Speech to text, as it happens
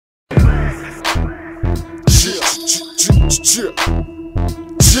Chill.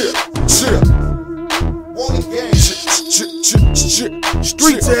 Wanted gang.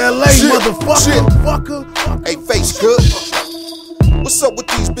 Streets of LA, motherfucker. Hey, face good. What's up with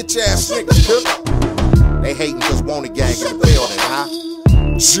these bitch ass niggas, good? They hating cause wanted gang in the building, huh?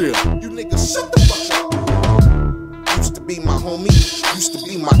 Chill. You niggas shut the fuck up. Used to be my homie, used to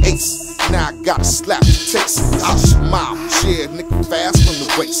be my ace. Now I gotta slap the taste. I'll smile, share nigga fast from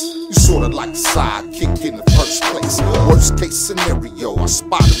the waist. You sorta like a sidekick in the first place. Worst case scenario, I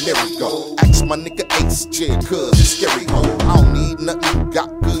spot a merry-go. Ask my nigga Ace, chill, cuz it's scary ho. I don't need nothing you got,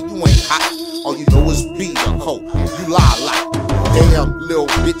 good, you ain't hot. All you know is be a hoe, you lie a lot. Damn, little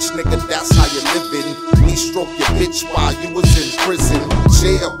bitch nigga, that's how you living. Me stroke your bitch while you was in prison.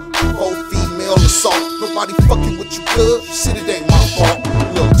 Jail, whole female assault. Nobody fucking with you, cuz, shit, it ain't my fault.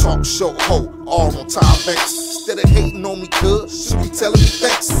 Little talk show hoe, all on time banks. Instead of hating on me, cuz, should be telling me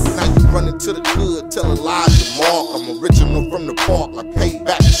thanks. Now you running to the hood, telling lies to Mark. I'm original from the park, I pay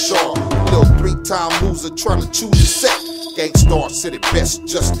back to Shaw. Little 3-time loser trying to choose a set. Gangstar said it best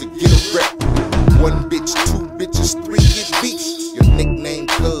just to get a rep. 1 bitch, 2 bitches, 3 get beat. Your nickname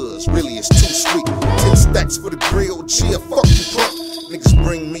cuz, really it's too sweet. 10 stacks for the grill, cheer, fuck you punk. Niggas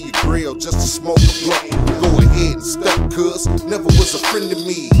bring me a grill just to smoke a blunt. Go ahead and stunt cuz, never was a friend to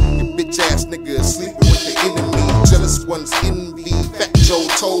me. Your bitch ass nigga is sleeping with the enemy. Jealous ones envy, Fat Joe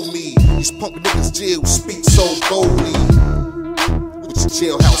told me. These punk niggas jail speak so boldly. With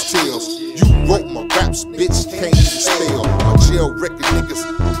your jailhouse tales, you wrote my raps, bitch, can't even spell. My jail record niggas,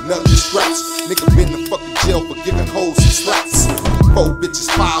 none of the straps. Nigga been in fucking jail for giving hoes some slaps. 4 bitches,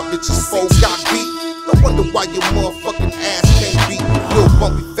 5 bitches, 4 got beat. No wonder why your motherfucking ass can't beat. Little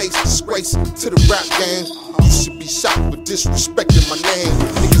bumpy face disgrace to the rap game. You should be shot for disrespecting my name.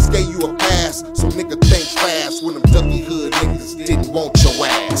 Niggas gave you a pass, so nigga think fast. When them Ducky Hood niggas didn't want your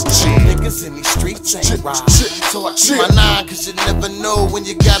ass. Niggas in these streets ain't right. So I keep my 9 cause you never know when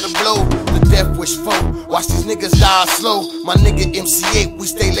you gotta blow. The death wish foe, watch these niggas die slow. My nigga MC8, we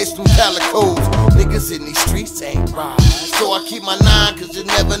stay laced from calicos. Niggas in these streets ain't right. So I keep my 9 cause you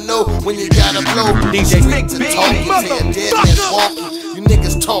never know when you gotta blow. DJ Streets and talking to your dead man's walking. You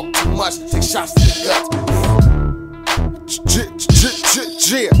niggas talk too much, take shots to the gut.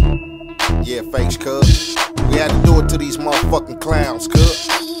 Yeah, face cuz. We had to do it to these motherfucking clowns, cuz.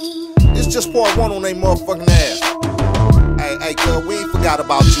 It's just part 1 on they motherfucking ass. Hey, cuz, we ain't forgot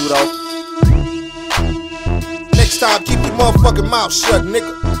about you though. Next time, keep your motherfucking mouth shut,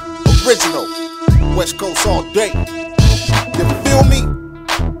 nigga. Original. West Coast all day. You feel me?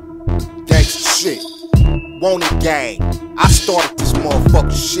 Gangsta shit. Wanted gang. I started this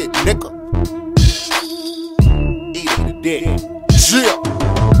motherfucking shit, nigga.